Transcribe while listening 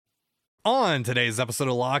On today's episode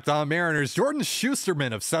of Locked On Mariners, Jordan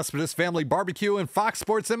Schusterman of Cespedes Family Barbecue and Fox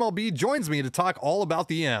Sports MLB joins me to talk all about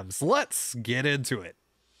the M's. Let's get into it.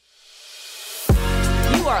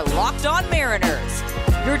 You are Locked On Mariners,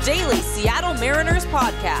 your daily Seattle Mariners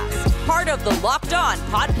podcast, part of the Locked On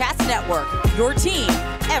Podcast Network, your team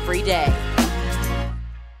every day.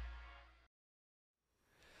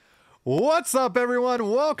 What's up, everyone?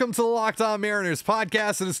 Welcome to the Locked On Mariners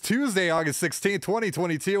podcast. It is Tuesday, August 16th,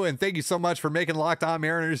 2022, and thank you so much for making Locked On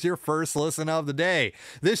Mariners your first listen of the day.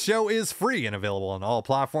 This show is free and available on all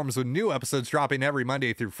platforms with new episodes dropping every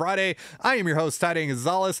Monday through Friday. I am your host, Ty Dane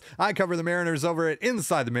Gonzalez. I cover the Mariners over at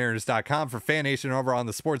InsideTheMariners.com for Fan Nation over on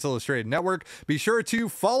the Sports Illustrated Network. Be sure to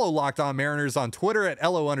follow Locked On Mariners on Twitter at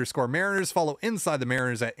LO_Mariners. Follow Inside the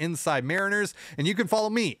Mariners at Inside Mariners, and you can follow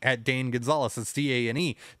me at Dane Gonzalez. It's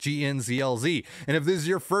DANEGNZLZ. And if this is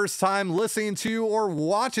your first time listening to or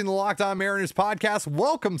watching the Locked On Mariners podcast,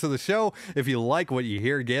 welcome to the show. If you like what you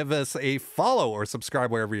hear, give us a follow or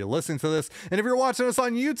subscribe wherever you're listening to this. And if you're watching us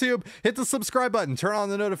on YouTube, hit the subscribe button, turn on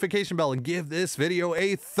the notification bell, and give this video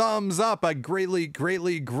a thumbs up. I greatly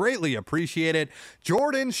appreciate it.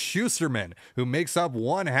 Jordan Schusterman, who makes up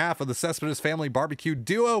one half of the Cespedes Family Barbecue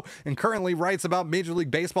duo and currently writes about Major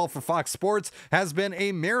League Baseball for Fox Sports, has been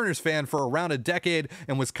a Mariners fan for around a decade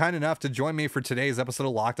and was kind enough to join me for today's episode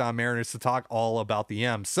of Locked On Mariners to talk all about the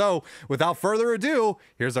M's. So without further ado,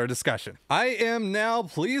 here's our discussion. I am now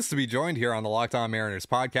pleased to be joined here on the Locked On Mariners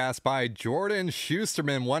podcast by Jordan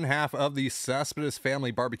Schusterman, one half of the Cespedes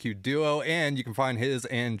Family Barbecue duo, and you can find his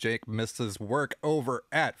and Jake Mista's work over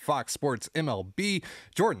at Fox Sports MLB.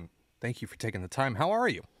 Jordan, thank you for taking the time. How are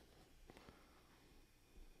you?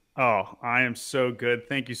 Oh, I am so good.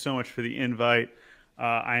 Thank you so much for the invite.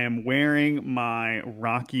 I am wearing my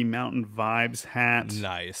Rocky Mountain Vibes hat.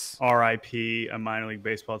 Nice. RIP, a minor league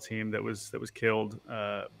baseball team that was killed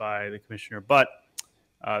by the commissioner. But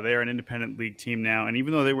they are an independent league team now. And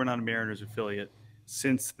even though they were not a Mariners affiliate,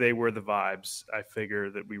 since they were the Vibes, I figure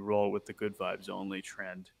that we roll with the good vibes only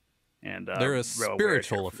trend. And they're a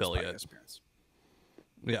spiritual affiliate.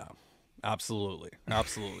 Yeah, absolutely.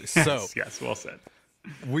 So yes, well said.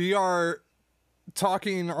 We are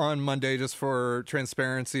talking on Monday, just for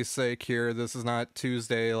transparency's sake here. This is not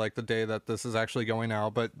Tuesday, like the day that this is actually going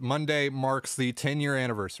out, but Monday marks the 10-year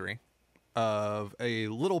anniversary of a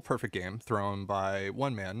little perfect game thrown by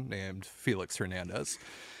one man named Felix Hernandez.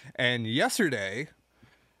 And yesterday,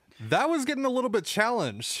 that was getting a little bit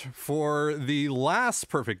challenged for the last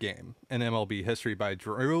perfect game in MLB history by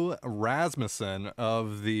Drew Rasmussen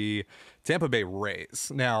of the Tampa Bay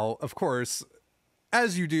Rays. Now, of course,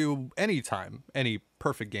 as you do anytime any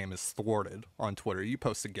perfect game is thwarted on Twitter, you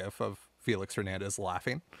post a GIF of Felix Hernandez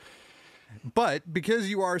laughing. But because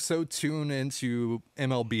you are so tuned into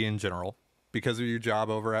MLB in general, because of your job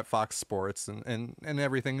over at Fox Sports and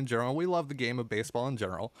everything in general, we love the game of baseball in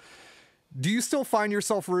general. Do you still find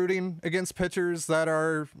yourself rooting against pitchers that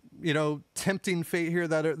are, tempting fate here,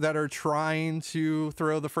 that are trying to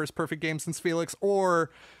throw the first perfect game since Felix,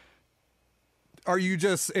 or are you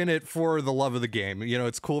just in it for the love of the game?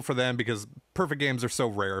 It's cool for them because perfect games are so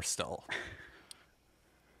rare still.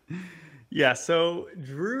 Yeah, so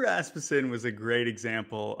Drew Rasmussen was a great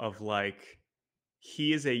example of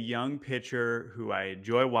he is a young pitcher who I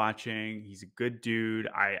enjoy watching. He's a good dude.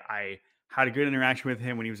 I had a good interaction with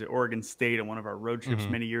him when he was at Oregon State on one of our road trips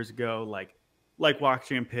many years ago. Like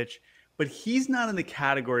watching him pitch. But he's not in the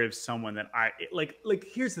category of someone that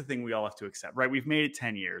here's the thing we all have to accept, right? We've made it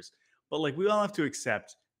 10 years. But we all have to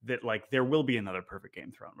accept that there will be another perfect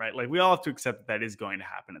game thrown, right? We all have to accept that is going to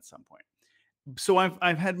happen at some point. So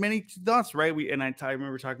I've had many thoughts, right? I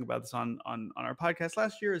remember talking about this on our podcast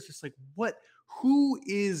last year. It's just who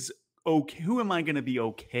is okay? Who am I going to be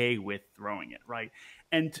okay with throwing it, right?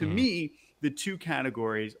 And to me, the two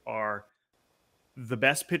categories are the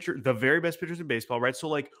best pitcher, the very best pitchers in baseball, right?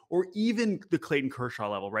 So or even the Clayton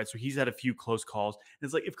Kershaw level, right? So he's had a few close calls.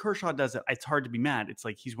 And it's if Kershaw does it, it's hard to be mad. It's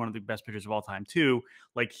he's one of the best pitchers of all time too.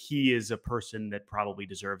 He is a person that probably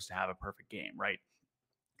deserves to have a perfect game, right?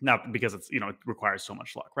 Not because it's, it requires so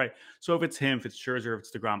much luck, right? So if it's him, if it's Scherzer, if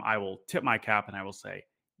it's DeGrom, I will tip my cap and I will say,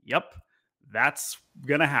 yep, that's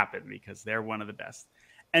going to happen because they're one of the best.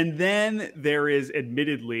 And then there is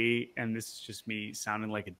admittedly, and this is just me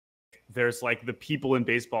sounding like there's the people in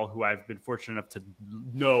baseball who I've been fortunate enough to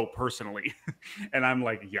know personally. And I'm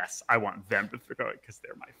yes, I want them to throw it because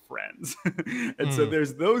they're my friends. And so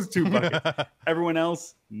there's those two buckets. Everyone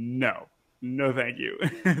else, no, thank you.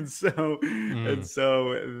 And so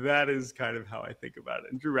that is kind of how I think about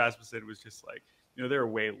it. And Drew Rasmussen was just there are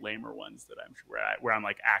way lamer ones that I'm sure where I'm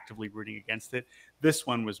actively rooting against it. This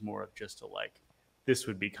one was more of just this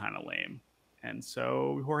would be kind of lame. And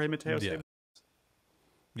so Jorge Mateo saved.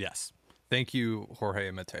 Yes. Thank you, Jorge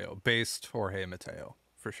Mateo. Based Jorge Mateo,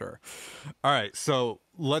 for sure. All right, so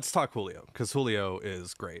let's talk Julio, because Julio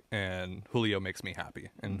is great, and Julio makes me happy,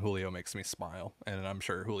 and Julio makes me smile, and I'm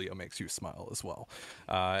sure Julio makes you smile as well,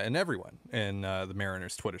 and everyone in the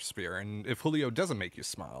Mariners Twitter sphere. And if Julio doesn't make you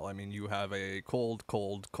smile, I mean, you have a cold,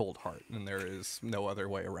 cold, cold heart, and there is no other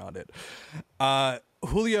way around it.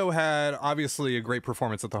 Julio had obviously a great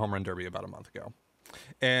performance at the Home Run Derby about a month ago.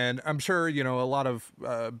 And I'm sure, you know, a lot of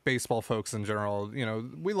baseball folks in general, you know,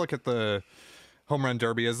 we look at the Home Run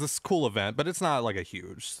Derby as this cool event, but it's not like a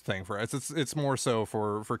huge thing for us. It's more so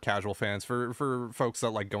for casual fans, for folks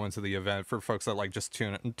that like going to the event, for folks that like just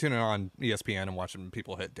tuning on ESPN and watching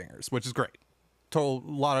people hit dingers, which is great. Total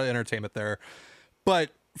lot of entertainment there.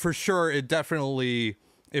 But for sure, it definitely,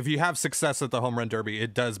 if you have success at the Home Run Derby,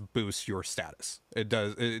 it does boost your status. It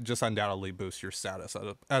just undoubtedly boosts your status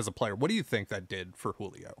as a player. What do you think that did for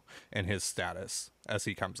Julio and his status as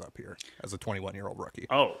he comes up here as a 21-year-old rookie?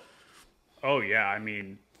 Oh yeah. I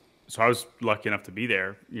mean, so I was lucky enough to be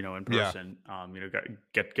there, you know, in person, you know,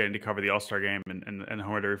 getting to cover the All-Star game and the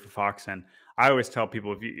Home Run Derby for Fox. And I always tell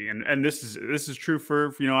people, if you, and this is true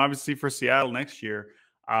for, you know, obviously for Seattle next year,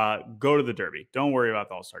 go to the Derby. Don't worry about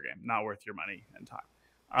the All-Star game. Not worth your money and time.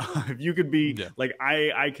 If you could be like,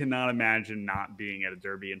 I cannot imagine not being at a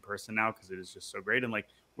Derby in person now, because it is just so great. And like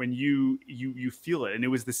when you feel it, and it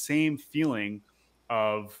was the same feeling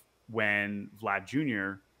of when Vlad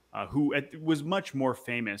Jr., who was much more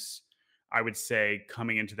famous, I would say,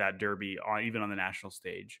 coming into that Derby, even on the national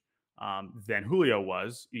stage, than Julio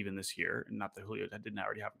was even this year. And not that Julio didn't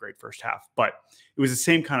already have a great first half, but it was the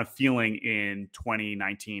same kind of feeling in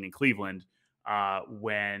 2019 in Cleveland,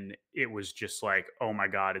 when it was just like, oh my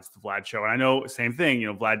God, it's the Vlad show. And I know, same thing, you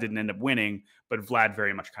know, Vlad didn't end up winning, but Vlad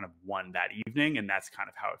very much kind of won that evening. And that's kind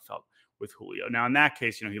of how it felt with Julio. Now, in that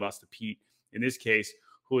case, you know, he lost to Pete. In this case,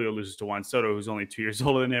 Julio loses to Juan Soto, who's only 2 years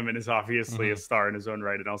older than him and is obviously a star in his own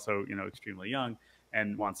right, and also, you know, extremely young.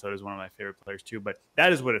 And Juan Soto is one of my favorite players too. But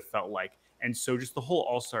that is what it felt like. And so just the whole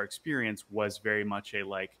All-Star experience was very much a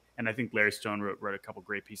like, and I think Larry Stone wrote a couple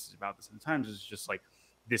great pieces about this in the Times. It's just like,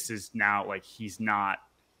 this is now like, he's not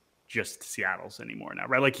just Seattle's anymore now,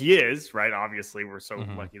 right? Like he is, right? Obviously, we're so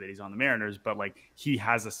lucky that he's on the Mariners, but like he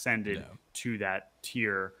has ascended to that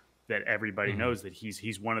tier that everybody knows that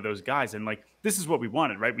he's one of those guys. And like, this is what we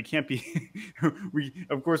wanted, right? We can't be,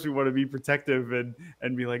 of course we want to be protective and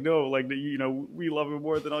be like, no, like, you know, we love him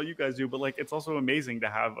more than all you guys do. But like, it's also amazing to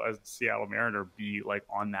have a Seattle Mariner be like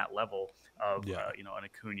on that level of, you know, an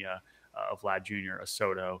Acuna, a Vlad Jr., a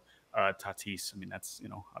Soto, Tatis. I mean, that's, you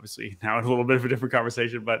know, obviously now a little bit of a different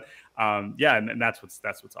conversation, but yeah. And that's what's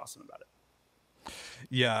awesome about it.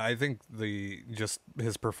 Yeah, I think just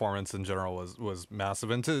his performance in general was massive,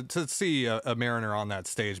 and to see a Mariner on that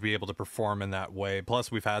stage be able to perform in that way.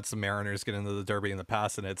 Plus, we've had some Mariners get into the Derby in the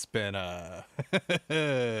past, and it's been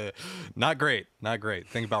not great.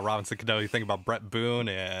 Think about Robinson Cano, think about Brett Boone,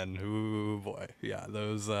 and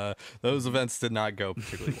those events did not go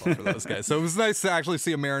particularly well for those guys. So it was nice to actually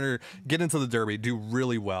see a Mariner get into the Derby, do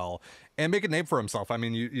really well, and make a name for himself. I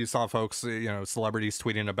mean, you saw folks, you know, celebrities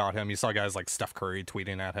tweeting about him. You saw guys like Steph Curry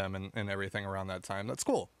tweeting at him and everything around that time. That's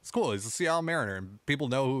cool. It's cool. He's a Seattle Mariner, and people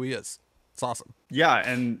know who he is. It's awesome. Yeah,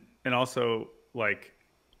 and also, like,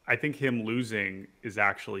 I think him losing is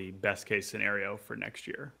actually best case scenario for next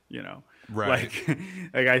year, you know? Right.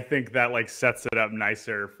 Like I think that like sets it up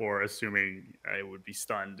nicer for assuming it would be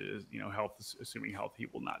stunned, you know, assuming health, he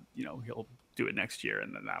will not, you know, he'll do it next year,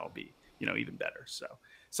 and then that'll be, you know, even better. So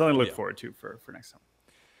something to look forward to for next time.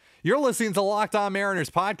 You're listening to Locked On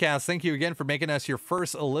Mariners podcast. Thank you again for making us your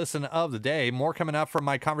first listen of the day. More coming up from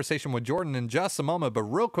my conversation with Jordan in just a moment. But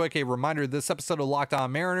real quick, a reminder, this episode of Locked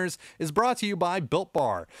On Mariners is brought to you by Built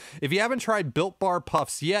Bar. If you haven't tried Built Bar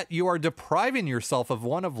Puffs yet, you are depriving yourself of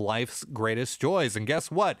one of life's greatest joys. And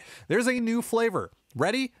guess what? There's a new flavor.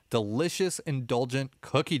 Ready? Delicious, indulgent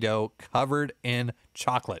cookie dough covered in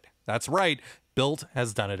chocolate. That's right. Built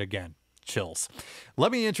has done it again. Chills.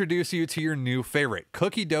 Let me introduce you to your new favorite.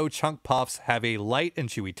 Cookie dough chunk puffs have a light and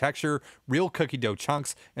chewy texture, real cookie dough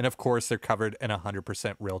chunks, and of course they're covered in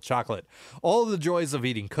 100% real chocolate. All of the joys of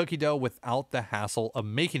eating cookie dough without the hassle of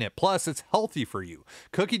making it. Plus, it's healthy for you.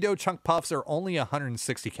 Cookie dough chunk puffs are only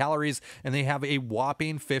 160 calories, and they have a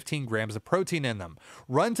whopping 15 grams of protein in them.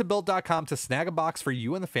 Run to Built.com to snag a box for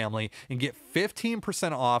you and the family and get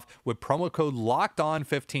 15% off with promo code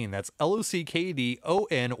LOCKEDON15. That's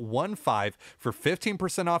LOCKEDON15 for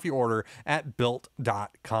 15% off your order at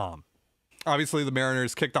Built.com. Obviously, the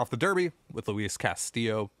Mariners kicked off the Derby with Luis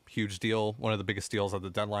Castillo huge deal, one of the biggest deals at the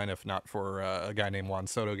deadline, if not for a guy named Juan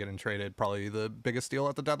Soto getting traded, probably the biggest deal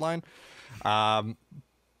at the deadline.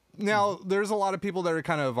 Now, there's a lot of people that are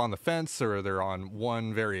kind of on the fence, or they're on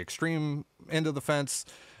one very extreme end of the fence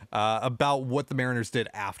about what the Mariners did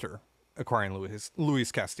after acquiring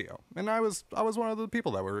Luis Castillo. And I was one of the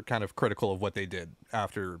people that were kind of critical of what they did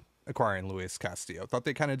after acquiring Luis Castillo. Thought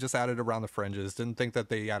they kind of just added around the fringes. Didn't think that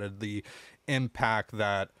they added the impact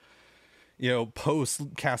that, post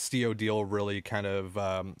Castillo deal really kind of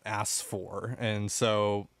asks for. And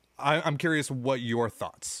so I'm curious what your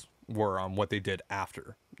thoughts were on what they did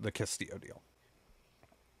after the Castillo deal.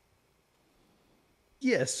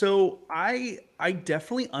 Yeah, so I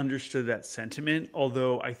definitely understood that sentiment,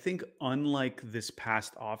 although I think unlike this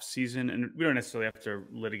past offseason, and we don't necessarily have to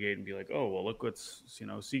litigate and be like, oh, well, look what's,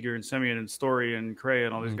 Seager and Semien and Story and Correa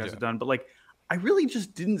and all these guys have done. But like, I really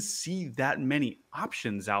just didn't see that many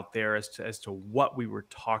options out there as to what we were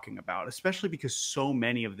talking about, especially because so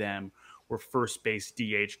many of them were first base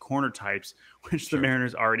DH corner types, which the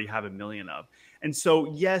Mariners already have a million of. And so,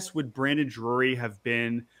 yes, would Brandon Drury have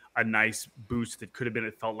been a nice boost that could have been,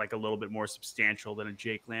 it felt like a little bit more substantial than a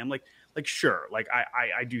Jake Lamb? Like sure. Like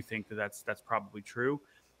I do think that's probably true,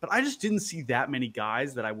 but I just didn't see that many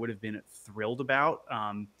guys that I would have been thrilled about.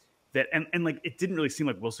 That and like it didn't really seem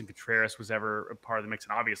like Wilson Contreras was ever a part of the mix,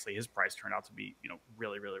 and obviously his price turned out to be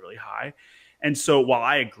really, really, really high. And so while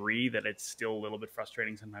I agree that it's still a little bit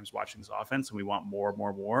frustrating sometimes watching this offense, and we want more,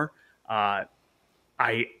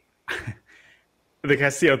 the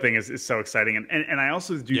Castillo thing is so exciting, and I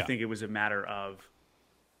also do think it was a matter of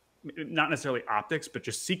not necessarily optics, but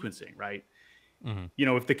just sequencing, right? Mm-hmm.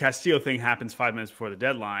 If the Castillo thing happens 5 minutes before the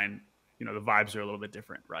deadline, the vibes are a little bit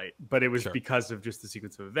different, right? But it was because of just the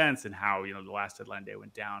sequence of events and how, the last deadline day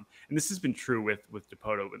went down. And this has been true with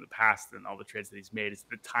Dipoto in the past and all the trades that he's made. It's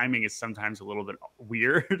the timing is sometimes a little bit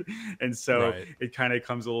weird. And so it kind of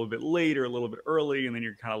comes a little bit late or a little bit early, and then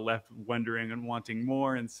you're kind of left wondering and wanting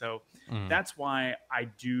more. And so that's why I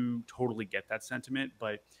do totally get that sentiment.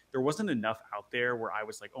 But there wasn't enough out there where I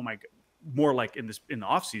was like, oh my God, more like in the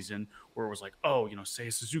off season where it was like, oh,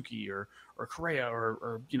 Seiya Suzuki or Correa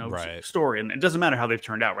or Story, and it doesn't matter how they've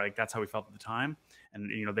turned out, right? Like that's how we felt at the time,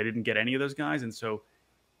 and they didn't get any of those guys, and so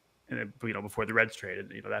before the Reds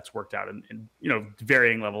traded, that's worked out in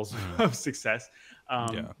varying levels of success,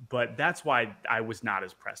 but that's why I was not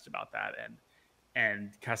as pressed about that,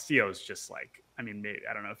 and Castillo's just like, I mean, maybe,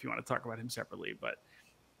 I don't know if you want to talk about him separately, but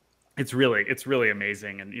it's really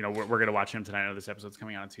amazing. And, we're going to watch him tonight. I know this episode's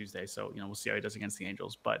coming out on Tuesday, so, we'll see how he does against the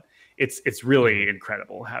Angels, but it's really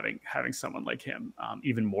incredible having someone like him,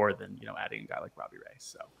 even more than, adding a guy like Robbie Ray.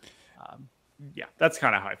 So, that's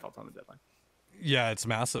kind of how I felt on the deadline. Yeah, it's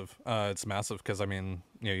massive. It's massive because, I mean,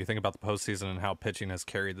 you think about the postseason and how pitching has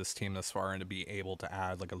carried this team this far, and to be able to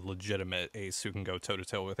add like a legitimate ace who can go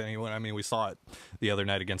toe-to-toe with anyone. I mean, we saw it the other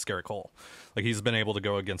night against Gerrit Cole. Like, he's been able to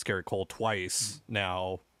go against Gerrit Cole twice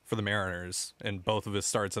now for the Mariners, and both of his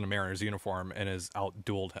starts in a Mariners uniform, and has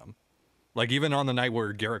out-dueled him. Like, even on the night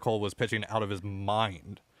where Gerrit Cole was pitching out of his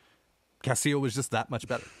mind, Castillo was just that much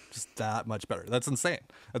better. Just that much better. That's insane.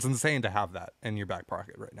 That's insane to have that in your back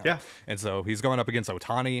pocket right now. Yeah. And so he's going up against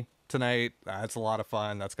Ohtani tonight. That's a lot of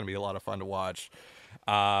fun. That's going to be a lot of fun to watch.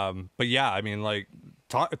 But yeah, I mean, like,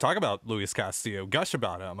 talk about Luis Castillo. Gush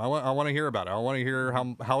about him. I want to hear about it. I want to hear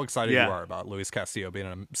how excited you are about Luis Castillo being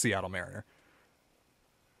a Seattle Mariner.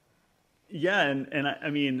 Yeah, and I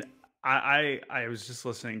mean, I was just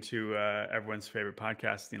listening to everyone's favorite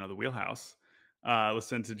podcast, the Wheelhouse.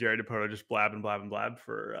 Listen to Jerry Dipoto just blab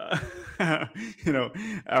for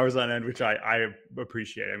hours on end, which I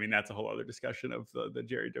appreciate. I mean, that's a whole other discussion of the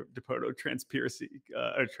Jerry Dipoto transparency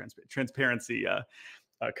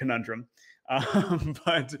conundrum.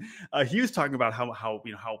 But he was talking about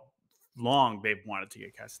how long they've wanted to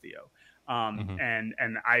get Castillo. And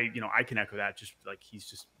I can echo that. Just like, he's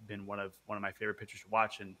just been one of my favorite pitchers to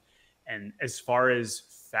watch. And as far as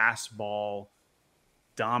fastball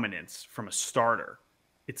dominance from a starter,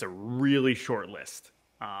 it's a really short list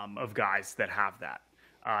of guys that have that.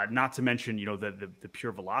 Not to mention, the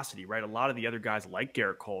pure velocity, right? A lot of the other guys like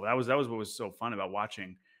Gerrit Cole. That was what was so fun about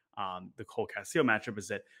watching the Cole Castillo matchup, is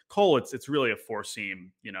that Cole, it's really a four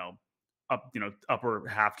seam, upper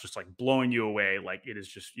half, just like blowing you away. Like, it is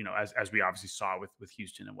just, as we obviously saw with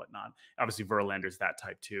Houston and whatnot. Obviously Verlander's that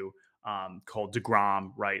type too. Cole,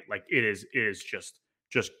 DeGrom, right? Like, it is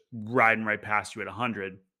just riding right past you at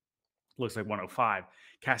 100. Looks like 105.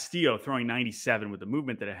 Castillo throwing 97 with the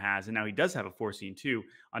movement that it has, and now he does have a four seam too.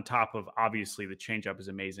 On top of, obviously, the changeup is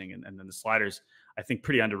amazing, and then the sliders, I think,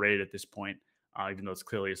 pretty underrated at this point. Even though it's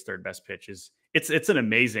clearly his third best pitch, is it's an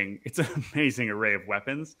amazing array of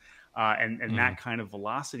weapons, and that kind of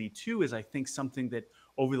velocity too is, I think, something that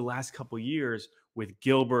over the last couple of years with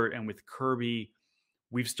Gilbert and with Kirby,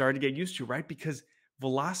 we've started to get used to, right? Because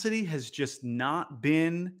velocity has just not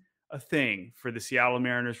been a thing for the Seattle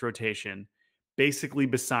Mariners rotation, basically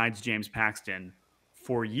besides James Paxton,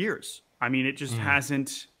 for years. I mean, it just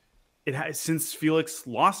hasn't. It has, since Felix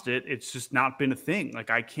lost it, it's just not been a thing. Like,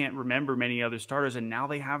 I can't remember many other starters, and now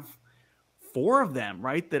they have 4 of them,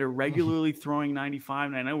 right, that are regularly throwing 95.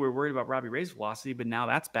 And I know we're worried about Robbie Ray's velocity, but now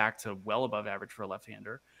that's back to well above average for a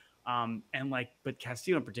left-hander. But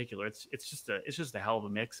Castillo in particular, it's just a hell of a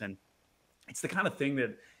mix, and it's the kind of thing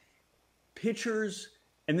that pitchers,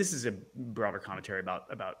 and this is a broader commentary about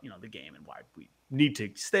the game and why we need to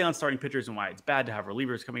stay on starting pitchers and why it's bad to have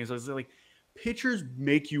relievers coming in. So it's like, pitchers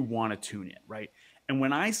make you want to tune in, right? And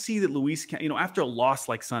when I see that Luis, after a loss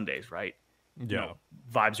like Sundays, right? Yeah,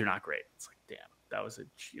 vibes are not great. It's like, damn, that was a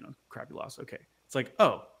crappy loss. Okay, it's like,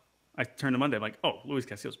 oh, I turn to Monday, I'm like, oh, Luis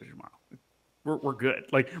Castillo's pitching tomorrow. We're good.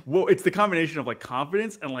 Like, well, it's the combination of like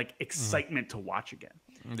confidence and like excitement to watch again.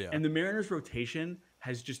 Yeah. And the Mariners rotation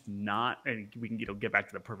has just not, and we can get back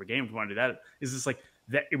to the perfect game if we want to do that. Is this like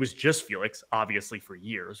that? It was just Felix, obviously, for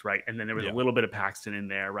years, right? And then there was a little bit of Paxton in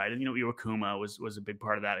there, right? And Iwakuma was a big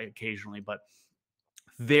part of that occasionally, but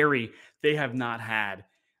they have not had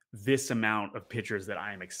this amount of pitchers that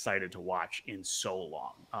I am excited to watch in so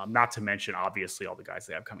long. Not to mention, obviously, all the guys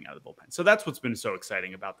they have coming out of the bullpen. So that's what's been so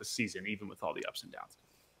exciting about the season, even with all the ups and downs.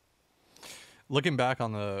 Looking back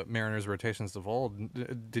on the Mariners rotations of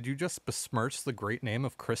old, did you just besmirch the great name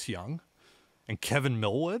of Chris Young and Kevin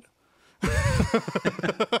Millwood?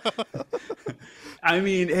 I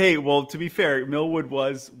mean, hey, well, to be fair, Millwood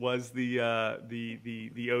was the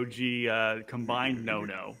OG combined no,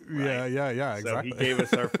 right? Yeah, exactly. So he gave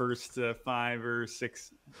us our first 5 or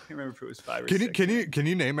 6. I can't remember if it was 5 or 6. Can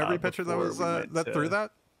you name every pitcher that was through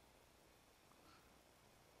that?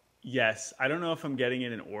 Yes, I don't know if I'm getting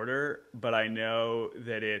it in order, but I know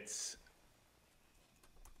that it's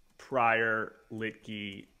Pryor,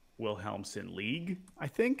 Litke, Wilhelmsen, League, I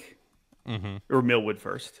think, or Millwood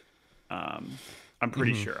first. I'm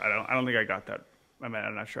pretty sure. I don't think I got that. I'm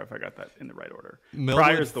not sure if I got that in the right order. Millwood,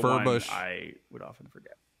 Pryor's the Furbush, one I would often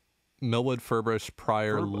forget. Millwood, Furbush,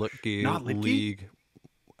 Pryor, Litke, Not Litke? League.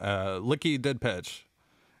 Litke did pitch,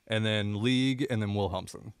 and then League, and then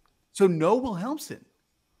Wilhelmsen. So no Wilhelmsen.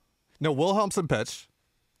 No, Wilhelmsen pitched.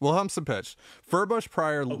 Furbush,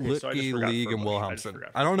 Pryor, Litke, League, and Wilhelmsen.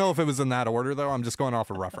 I don't know if it was in that order, though. I'm just going off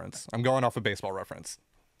a reference. I'm going off a baseball reference.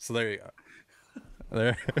 So there you go.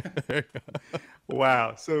 There you go.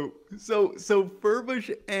 Wow. So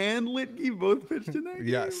Furbush and Litke both pitched in that game?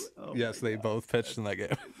 Yes. Oh yes, they both pitched in that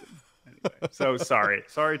game. Anyway, so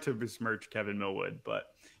sorry to besmirch Kevin Millwood, but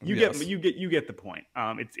you get the point.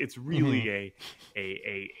 It's really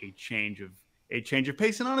a change of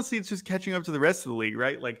pace, and honestly, it's just catching up to the rest of the league,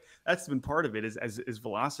 right? Like, that's been part of it. As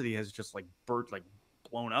velocity has just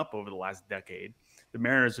blown up over the last decade. The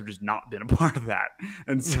Mariners have just not been a part of that,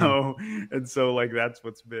 and so like that's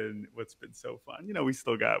what's been so fun. We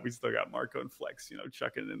still got Marco and Flex,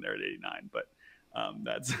 chucking it in there at 89, but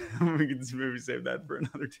that's we can maybe save that for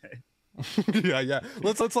another day. yeah.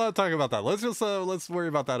 Let's not talk about that. Let's worry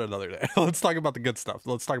about that another day. Let's talk about the good stuff.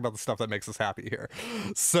 Let's talk about the stuff that makes us happy here.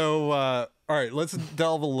 So, all right, let's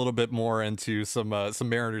delve a little bit more into some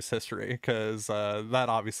Mariners history, because that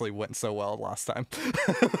obviously went so well last time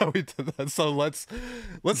that we did that. So let's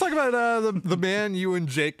talk about the man you and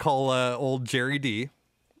Jake call old Jerry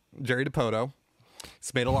Dipoto.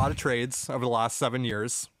 He's made a lot of trades over the last 7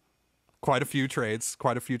 years. Quite a few trades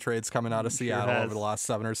coming out of Seattle over the last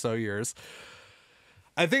 7 or so years.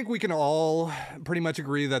 I think we can all pretty much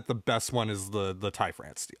agree that the best one is the Ty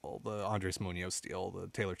France deal, the Andres Munoz deal, the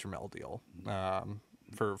Taylor Trammell deal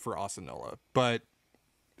for Austin Nola. But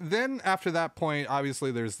then after that point,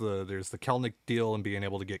 obviously there's the Kelnick deal and being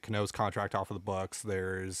able to get Cano's contract off of the books.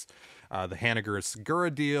 There's the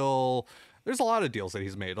Haniger-Segura deal. There's a lot of deals that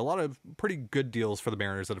he's made, a lot of pretty good deals for the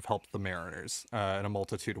Mariners that have helped the Mariners in a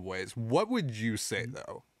multitude of ways. What would you say,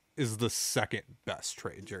 though, is the second best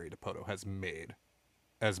trade Jerry Dipoto has made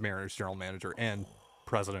as Mariners general manager and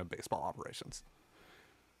president of baseball operations?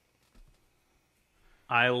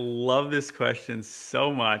 I love this question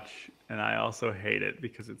so much, and I also hate it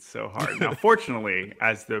because it's so hard. Now, fortunately,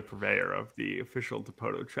 as the purveyor of the official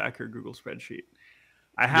Dipoto tracker Google spreadsheet,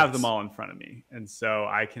 I have them all in front of me, and so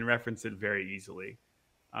I can reference it very easily.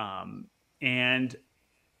 And,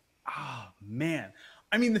 oh, man.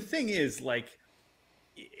 I mean, the thing is, like,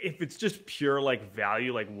 if it's just pure, like,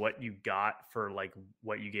 value, like, what you got for, like,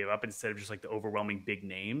 what you gave up instead of just, like, the overwhelming big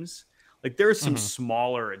names, Like there are some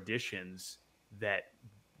smaller additions that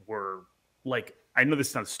were like, I know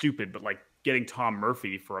this sounds stupid, but like getting Tom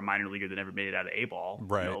Murphy for a minor leaguer that never made it out of A-ball,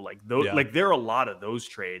 right? You know, like those, like there are a lot of those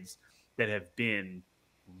trades that have been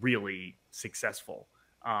really successful.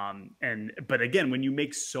 But again, when you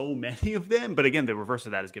make so many of them, but again, the reverse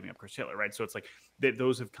of that is giving up Chris Taylor, right? So it's like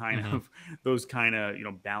those have kind of you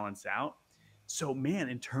know, balance out. So man,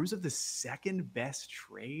 in terms of the second best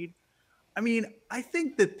trade, I mean, I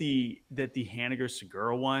think that the Haniger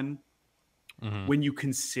Segura one, when you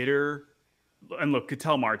consider, and look,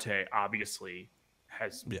 Ketel Marte obviously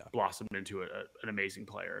has blossomed into an amazing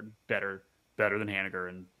player, better than Haniger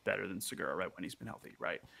and better than Segura, right, when he's been healthy,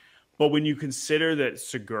 right? But when you consider that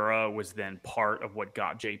Segura was then part of what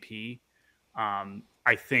got JP,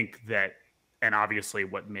 I think that, and obviously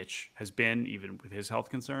what Mitch has been, even with his health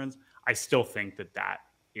concerns, I still think that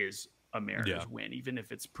is a Mariners win, even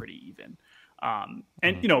if it's pretty even.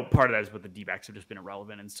 And you know, part of that is what the D-backs have just been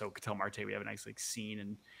irrelevant, and so Ketel Marte we haven't actually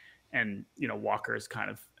seen, and you know, Walker is kind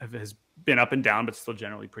of has been up and down, but still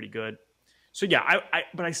generally pretty good. So yeah,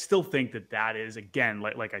 but I still think that is, again,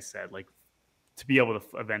 like I said, like to be able to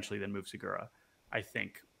eventually then move Segura, I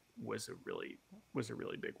think was a really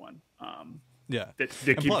big one. That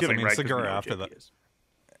keeps giving, right? Segura after that.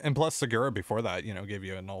 And plus Segura before that, you know, gave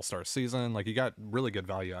you an all-star season. Like you got really good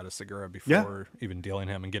value out of Segura before even dealing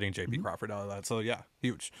him and getting JP Crawford out of that. So yeah,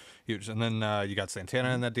 huge. And then you got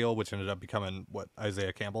Santana in that deal, which ended up becoming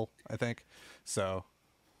Isaiah Campbell, I think. So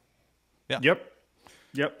yeah.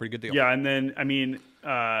 Yep. Pretty good deal. Yeah. And then, I mean,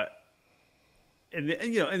 and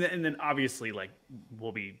then obviously like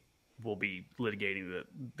we'll be litigating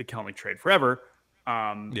the Kelenic trade forever.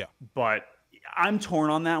 But I'm torn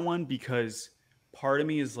on that one because part of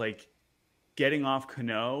me is like, getting off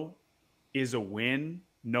Cano is a win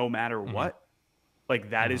no matter what. Like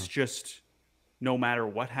that is just, no matter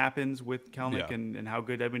what happens with Kelenic and how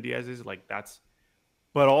good Edwin Diaz is, like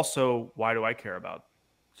but also why do I care about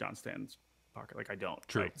John Stanton's pocket? Like I don't.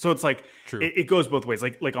 True. Right? So it's like, it goes both ways.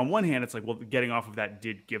 Like on one hand, it's like, well, getting off of that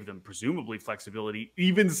did give them presumably flexibility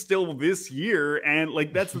even still this year. And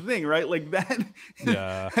like, that's the thing, right? Like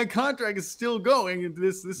that contract is still going. And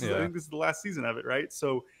this is, I think this is the last season of it. Right.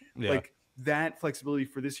 So like that flexibility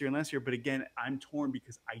for this year and last year. But again, I'm torn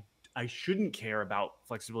because I shouldn't care about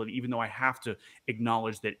flexibility, even though I have to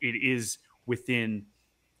acknowledge that it is within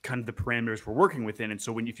kind of the parameters we're working within. And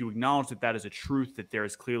so if you acknowledge that is a truth, that there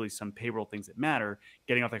is clearly some payroll things that matter,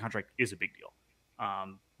 getting off that contract is a big deal.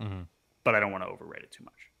 But I don't want to overrate it too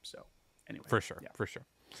much. So anyway. For sure.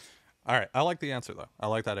 All right. I like the answer though. I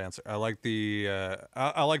like that answer. I like the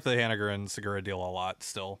Haniger and Segura deal a lot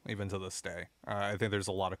still, even to this day. I think there's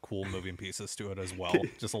a lot of cool moving pieces to it as well.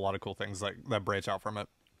 Just a lot of cool things that branch out from it.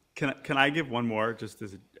 Can I give one more just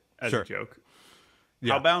as a joke?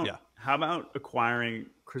 How about acquiring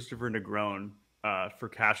Christopher Negron for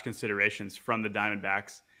cash considerations from the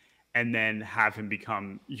Diamondbacks, and then have him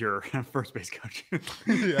become your first base coach?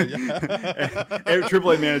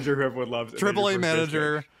 AAA manager who everyone loves. AAA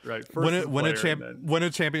manager, right? Win a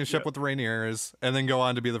championship with the Rainiers, and then go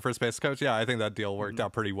on to be the first base coach. Yeah, I think that deal worked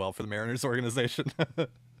out pretty well for the Mariners organization.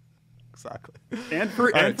 Exactly. And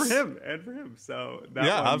for him. So that one,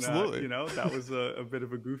 absolutely. That was a bit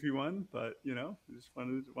of a goofy one, but just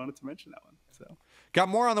wanted to mention that one. So got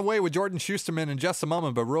more on the way with Jordan Schusterman in just a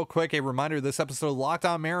moment, but real quick, a reminder: this episode of Locked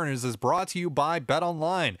On Mariners is brought to you by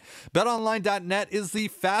BetOnline. BetOnline.net is the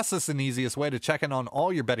fastest and easiest way to check in on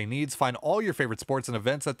all your betting needs. Find all your favorite sports and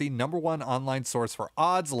events at the #1 online source for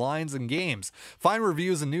odds, lines, and games. Find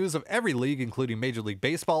reviews and news of every league, including Major League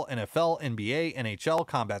Baseball, NFL, NBA, NHL,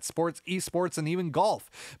 combat sports, esports, and even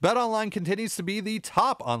golf. BetOnline continues to be the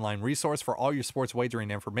top online resource for all your sports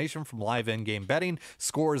wagering information, from live in-game betting,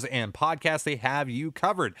 scores, and podcasts. They have you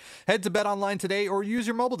covered. Head to BetOnline today or use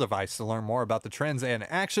your mobile device to learn more about the trends and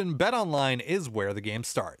action. BetOnline is where the game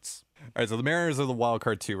starts. All right, so the Mariners are the wild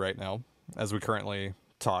card 2 right now, as we currently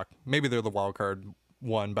talk. Maybe they're the wild card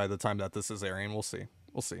 1 by the time that this is airing. We'll see.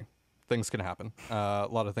 Things can happen. A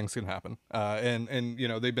lot of things can happen. And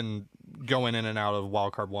they've been going in and out of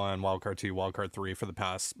wildcard 1, wildcard 2, wildcard 3 for the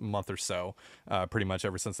past month or so, pretty much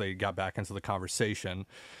ever since they got back into the conversation.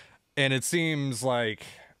 And it seems like,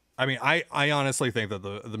 I honestly think that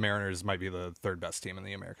the Mariners might be the third best team in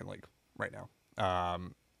the American League right now.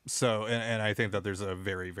 So, and I think that there's a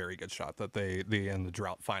very, very good shot that they end the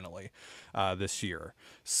drought finally this year.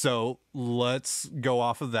 So let's go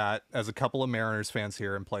off of that as a couple of Mariners fans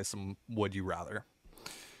here and play some Would You Rather.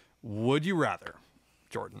 Would you rather,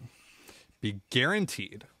 Jordan, be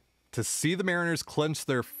guaranteed to see the Mariners clinch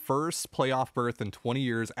their first playoff berth in 20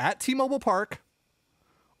 years at T-Mobile Park,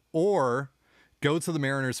 or go to the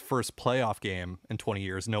Mariners' first playoff game in 20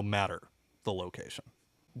 years, no matter the location?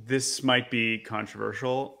 This might be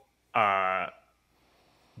controversial.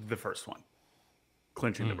 The first one,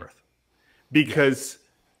 clinching the berth, because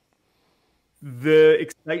the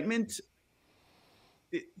excitement.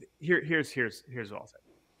 Here's what I'll say.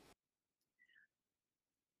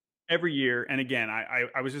 Every year, and again,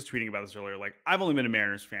 I was just tweeting about this earlier. Like, I've only been a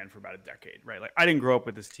Mariners fan for about a decade, right? Like, I didn't grow up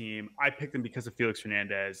with this team. I picked them because of Felix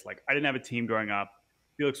Hernandez. Like, I didn't have a team growing up.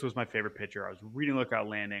 Felix was my favorite pitcher. I was reading Lookout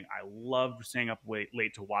Landing. I loved staying up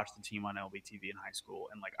late to watch the team on LBTV in high school,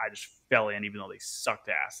 and like, I just fell in, even though they sucked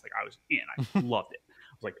ass. Like, I was in. I loved it.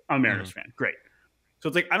 I was like, I'm a Mariners fan. Great. So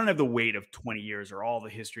it's like, I don't have the weight of 20 years or all the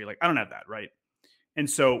history. Like, I don't have that, right? And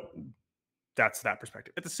so that's that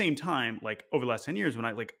perspective. At the same time, like, over the last 10 years, when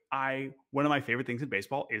one of my favorite things in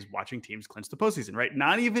baseball is watching teams clinch the postseason, right?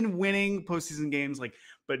 Not even winning postseason games, like,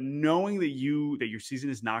 but knowing that your season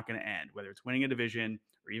is not going to end, whether it's winning a division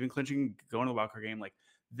or even clinching, going to a wild card game, like,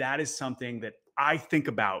 that is something that I think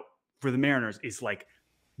about for the Mariners, is like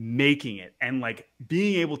making it and like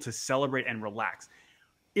being able to celebrate and relax.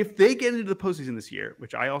 If they get into the postseason this year,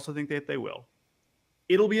 which I also think that they will,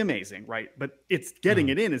 it'll be amazing, right? But it's getting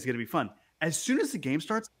it in is going to be fun. As soon as the game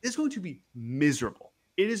starts, it's going to be miserable.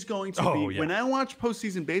 It is going to be. Yeah. When I watch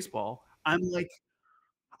postseason baseball, I'm like,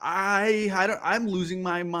 I'm losing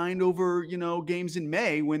my mind over, games in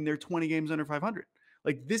May when they're 20 games under 500.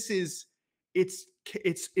 Like, this is, it's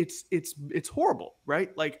horrible,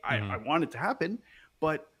 right? Like, I want it to happen,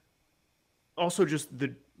 but also just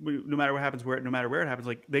no matter what happens, no matter where it happens,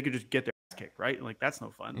 like, they could just get their ass kicked, right? Like, that's no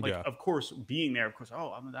fun. Like, of course, being there, of course,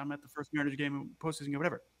 I'm at the first Mariners game in postseason game,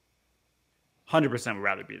 whatever. 100% would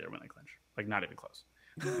rather be there when they clinch. Like, not even close.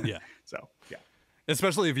 Yeah. So, yeah.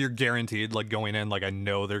 Especially if you're guaranteed, like, going in, like, I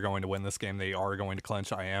know they're going to win this game. They are going to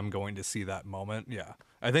clinch. I am going to see that moment. Yeah.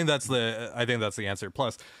 I think that's the answer.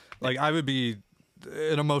 Plus, like, I would be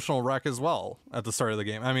an emotional wreck as well at the start of the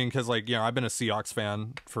game. I mean, because, like, I've been a Seahawks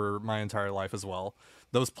fan for my entire life as well.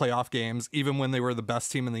 Those playoff games, even when they were the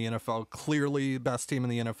best team in the NFL, clearly best team in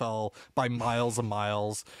the NFL by miles and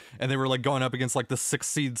miles, and they were like going up against like the 6th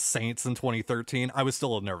seed Saints in 2013, I was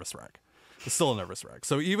still a nervous wreck. Still a nervous wreck.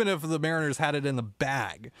 So even if the Mariners had it in the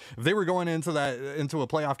bag, if they were going into a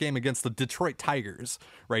playoff game against the Detroit Tigers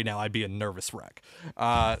right now, I'd be a nervous wreck.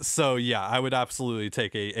 So yeah, I would absolutely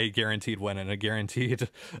take a guaranteed win and a guaranteed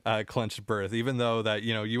clinched berth. Even though that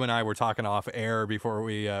you and I were talking off air before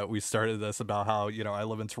we started this about how I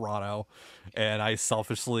live in Toronto, and I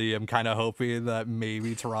selfishly am kind of hoping that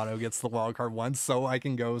maybe Toronto gets the wild card once so I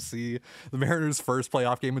can go see the Mariners' first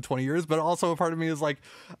playoff game in 20 years. But also a part of me is like,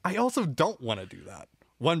 I also don't want to do that.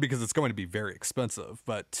 One, because it's going to be very expensive,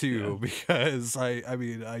 but two, because I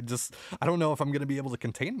don't know if I'm going to be able to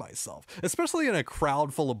contain myself, especially in a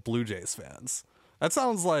crowd full of Blue Jays fans. That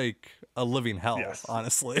sounds like a living hell,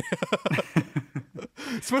 honestly.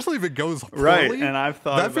 Especially if it goes poorly. Right, and I've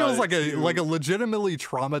thought that feels like a legitimately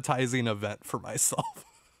traumatizing event for myself.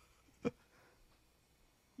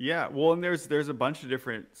 Yeah, well, and there's a bunch of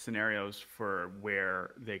different scenarios for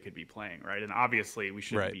where they could be playing, right? And obviously, we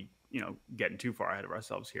shouldn't be getting too far ahead of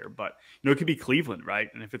ourselves here, but it could be Cleveland, right?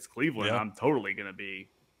 And if it's Cleveland, I'm totally going to be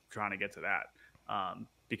trying to get to that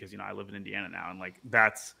because I live in Indiana now, and like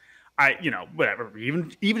that's whatever.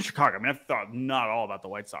 Even Chicago. I mean, I've thought not all about the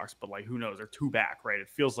White Sox, but like, who knows? They're two back, right? It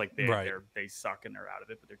feels like they suck and they're out of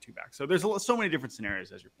it, but they're two back. So there's so many different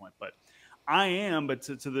scenarios, as your point. But but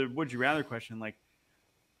to the would you rather question, like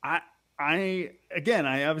I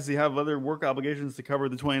obviously have other work obligations to cover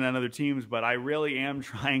the 29 other teams, but I really am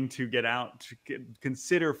trying to get out to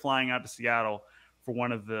consider flying out to Seattle for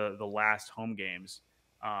one of the last home games,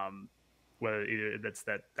 whether either that's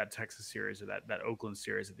that Texas series or that Oakland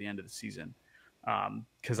series at the end of the season.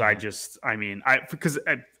 Because for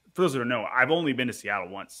those who don't know, I've only been to Seattle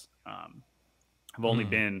once. I've only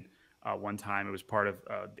been one time. It was part of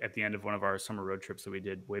at the end of one of our summer road trips that we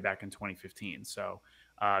did way back in 2015. So.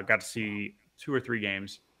 Got to see 2 or 3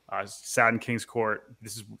 games. Sat in Kings Court.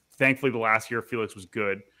 This is thankfully the last year Felix was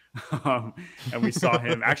good. And we saw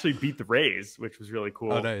him actually beat the Rays, which was really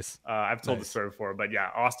cool. Oh, nice. I've told the story before, but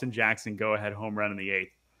yeah, Austin Jackson go-ahead home run in the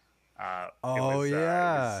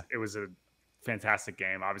 8th. It was a fantastic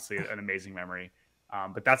game. Obviously an amazing memory.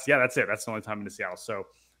 But that's it. That's the only time in Seattle. So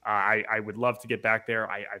I would love to get back there.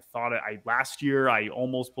 I thought last year I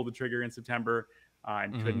almost pulled the trigger in September.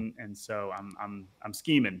 And couldn't, and so I'm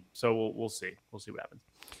scheming. So we'll see. We'll see what happens.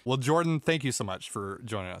 Well, Jordan, thank you so much for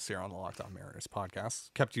joining us here on the Locked On Mariners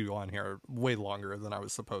podcast. Kept you on here way longer than I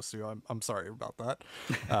was supposed to. I'm sorry about that,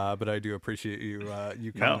 but I do appreciate you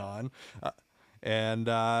coming on. And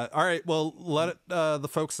all right, well, let the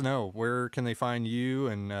folks know, where can they find you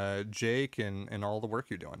and Jake and all the work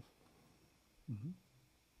you're doing.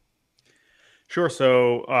 Sure.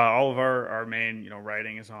 So all of our main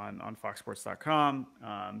writing is on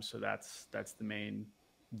foxsports.com. So that's the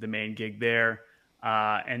main gig there.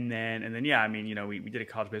 And then yeah, I mean, we did a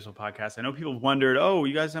college baseball podcast. I know people have wondered, oh,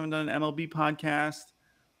 you guys haven't done an MLB podcast.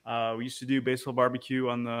 We used to do Baseball Barbecue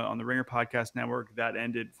on the Ringer Podcast Network. That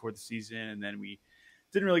ended for the season, and then we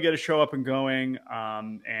didn't really get a show up and going.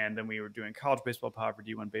 And then we were doing college baseball pod for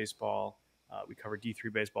D1 Baseball. We covered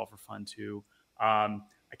D3 baseball for fun too. I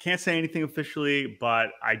can't say anything officially, but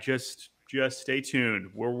I just stay tuned.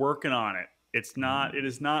 We're working on it. It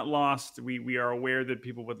is not lost. We are aware that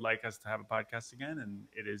people would like us to have a podcast again, and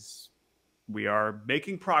we are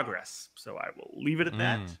making progress. So I will leave it at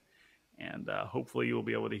that. And hopefully you will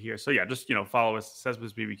be able to hear. So yeah, just follow us,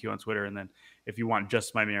 Cespedes BBQ on Twitter, and then if you want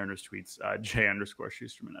just my Mariners tweets,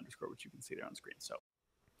 J_Schusterman_, which you can see there on screen. So,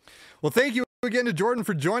 well, thank you again to Jordan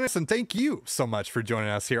for joining us, and thank you so much for joining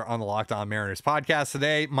us here on the Locked On Mariners podcast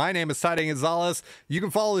today. My name is Ty Gonzalez. You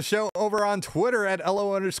can follow the show over on Twitter at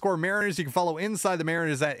LO_Mariners. You can follow Inside the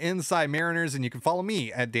Mariners at Inside Mariners, and you can follow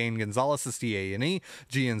me at Dane Gonzalez, DANE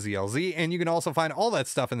GNZLZ, and you can also find all that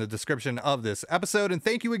stuff in the description of this episode. And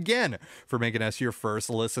thank you again for making us your first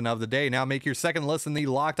listen of the day. Now make your second listen the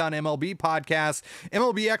Locked On MLB podcast.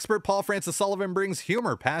 MLB expert Paul Francis Sullivan brings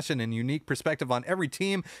humor, passion, and unique perspective on every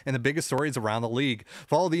team and the biggest stories around the league.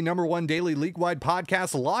 Follow the #1 daily league-wide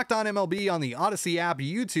podcast, Locked On MLB, on the Odyssey app,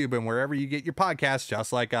 YouTube, and wherever you get your podcasts,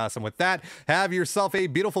 just like us. And with that, have yourself a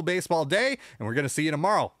beautiful baseball day, and we're going to see you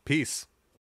tomorrow. Peace.